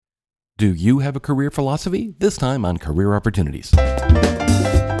Do you have a career philosophy? This time on Career Opportunities.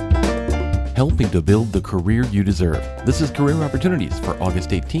 Helping to build the career you deserve. This is Career Opportunities for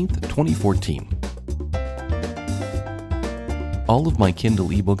August 18th, 2014. All of my Kindle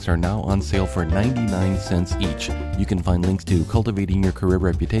ebooks are now on sale for 99 cents each. You can find links to Cultivating Your Career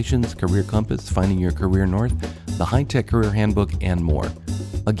Reputations, Career Compass, Finding Your Career North, the High-Tech Career Handbook, and more.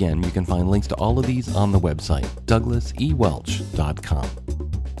 Again, you can find links to all of these on the website, douglasewelch.com.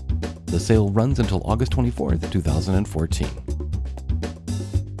 The sale runs until August 24th, 2014.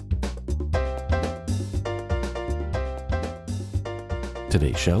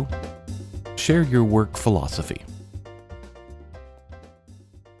 Today's show, Share Your Work Philosophy.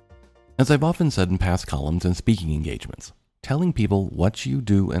 As I've often said in past columns and speaking engagements, telling people what you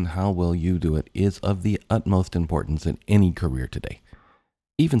do and how well you do it is of the utmost importance in any career today.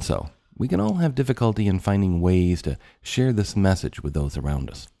 Even so, we can all have difficulty in finding ways to share this message with those around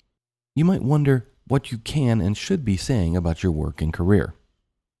us. You might wonder what you can and should be saying about your work and career.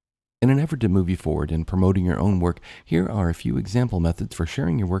 In an effort to move you forward in promoting your own work, here are a few example methods for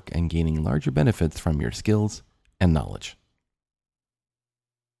sharing your work and gaining larger benefits from your skills and knowledge.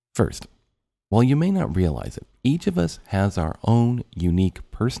 First, while you may not realize it, each of us has our own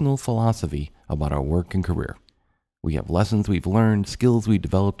unique personal philosophy about our work and career. We have lessons we've learned, skills we've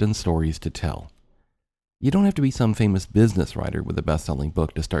developed, and stories to tell. You don't have to be some famous business writer with a best-selling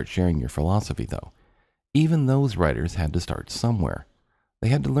book to start sharing your philosophy, though. Even those writers had to start somewhere. They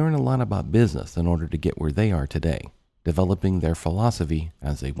had to learn a lot about business in order to get where they are today, developing their philosophy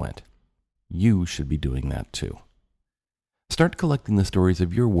as they went. You should be doing that too. Start collecting the stories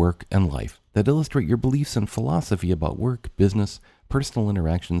of your work and life that illustrate your beliefs and philosophy about work, business, personal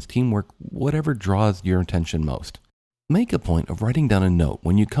interactions, teamwork, whatever draws your attention most. Make a point of writing down a note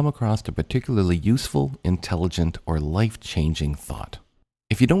when you come across a particularly useful, intelligent, or life-changing thought.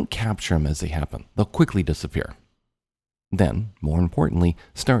 If you don't capture them as they happen, they'll quickly disappear. Then, more importantly,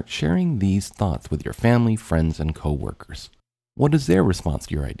 start sharing these thoughts with your family, friends, and co-workers. What is their response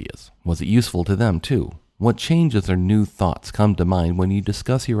to your ideas? Was it useful to them too? What changes or new thoughts come to mind when you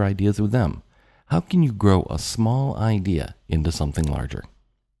discuss your ideas with them? How can you grow a small idea into something larger?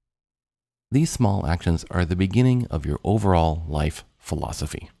 These small actions are the beginning of your overall life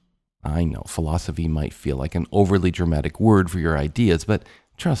philosophy. I know philosophy might feel like an overly dramatic word for your ideas, but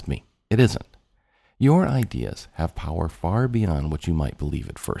trust me, it isn't. Your ideas have power far beyond what you might believe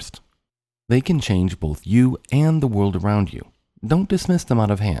at first. They can change both you and the world around you. Don't dismiss them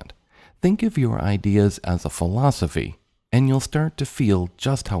out of hand. Think of your ideas as a philosophy, and you'll start to feel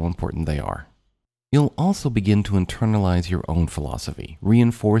just how important they are. You'll also begin to internalize your own philosophy,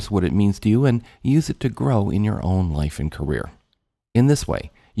 reinforce what it means to you, and use it to grow in your own life and career. In this way,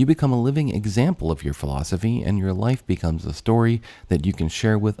 you become a living example of your philosophy, and your life becomes a story that you can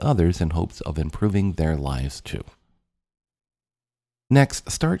share with others in hopes of improving their lives too. Next,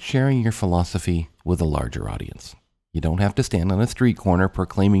 start sharing your philosophy with a larger audience. You don't have to stand on a street corner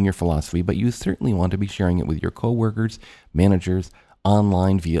proclaiming your philosophy, but you certainly want to be sharing it with your coworkers, managers,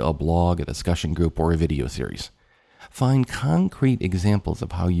 online via a blog, a discussion group, or a video series. Find concrete examples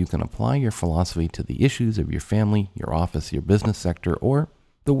of how you can apply your philosophy to the issues of your family, your office, your business sector, or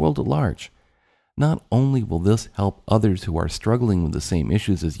the world at large. Not only will this help others who are struggling with the same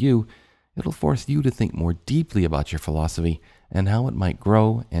issues as you, it'll force you to think more deeply about your philosophy and how it might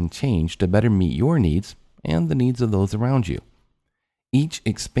grow and change to better meet your needs and the needs of those around you. Each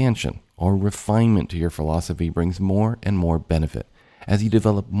expansion or refinement to your philosophy brings more and more benefit as you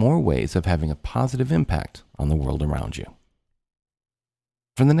develop more ways of having a positive impact on the world around you.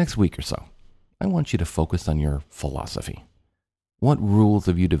 For the next week or so, I want you to focus on your philosophy. What rules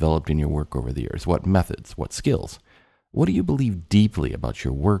have you developed in your work over the years? What methods? What skills? What do you believe deeply about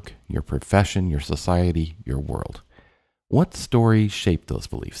your work, your profession, your society, your world? What stories shaped those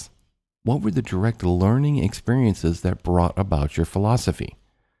beliefs? What were the direct learning experiences that brought about your philosophy?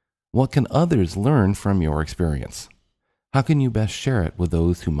 What can others learn from your experience? How can you best share it with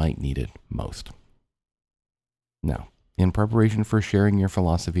those who might need it most? Now, in preparation for sharing your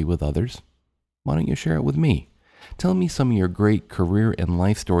philosophy with others, why don't you share it with me? Tell me some of your great career and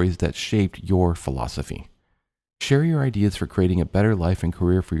life stories that shaped your philosophy. Share your ideas for creating a better life and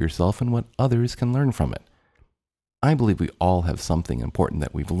career for yourself and what others can learn from it. I believe we all have something important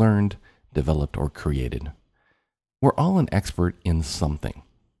that we've learned, developed, or created. We're all an expert in something.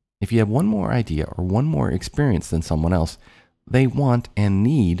 If you have one more idea or one more experience than someone else, they want and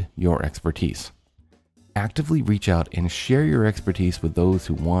need your expertise. Actively reach out and share your expertise with those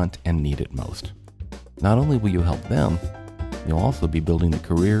who want and need it most. Not only will you help them, you'll also be building the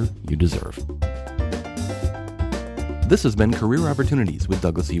career you deserve. This has been Career Opportunities with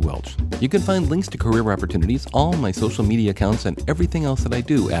Douglas E. Welch. You can find links to Career Opportunities, all my social media accounts, and everything else that I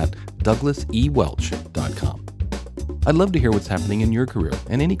do at douglasewelch.com. I'd love to hear what's happening in your career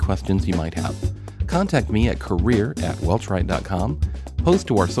and any questions you might have. Contact me at career@welchwright.com, post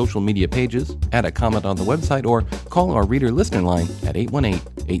to our social media pages, add a comment on the website, or call our reader listener line at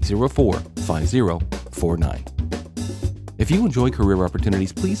 818-804-5049. If you enjoy Career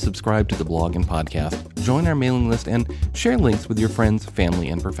Opportunities, please subscribe to the blog and podcast, join our mailing list, and share links with your friends, family,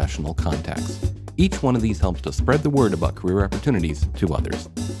 and professional contacts. Each one of these helps to spread the word about career opportunities to others.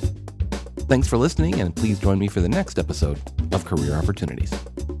 Thanks for listening, and please join me for the next episode of Career Opportunities.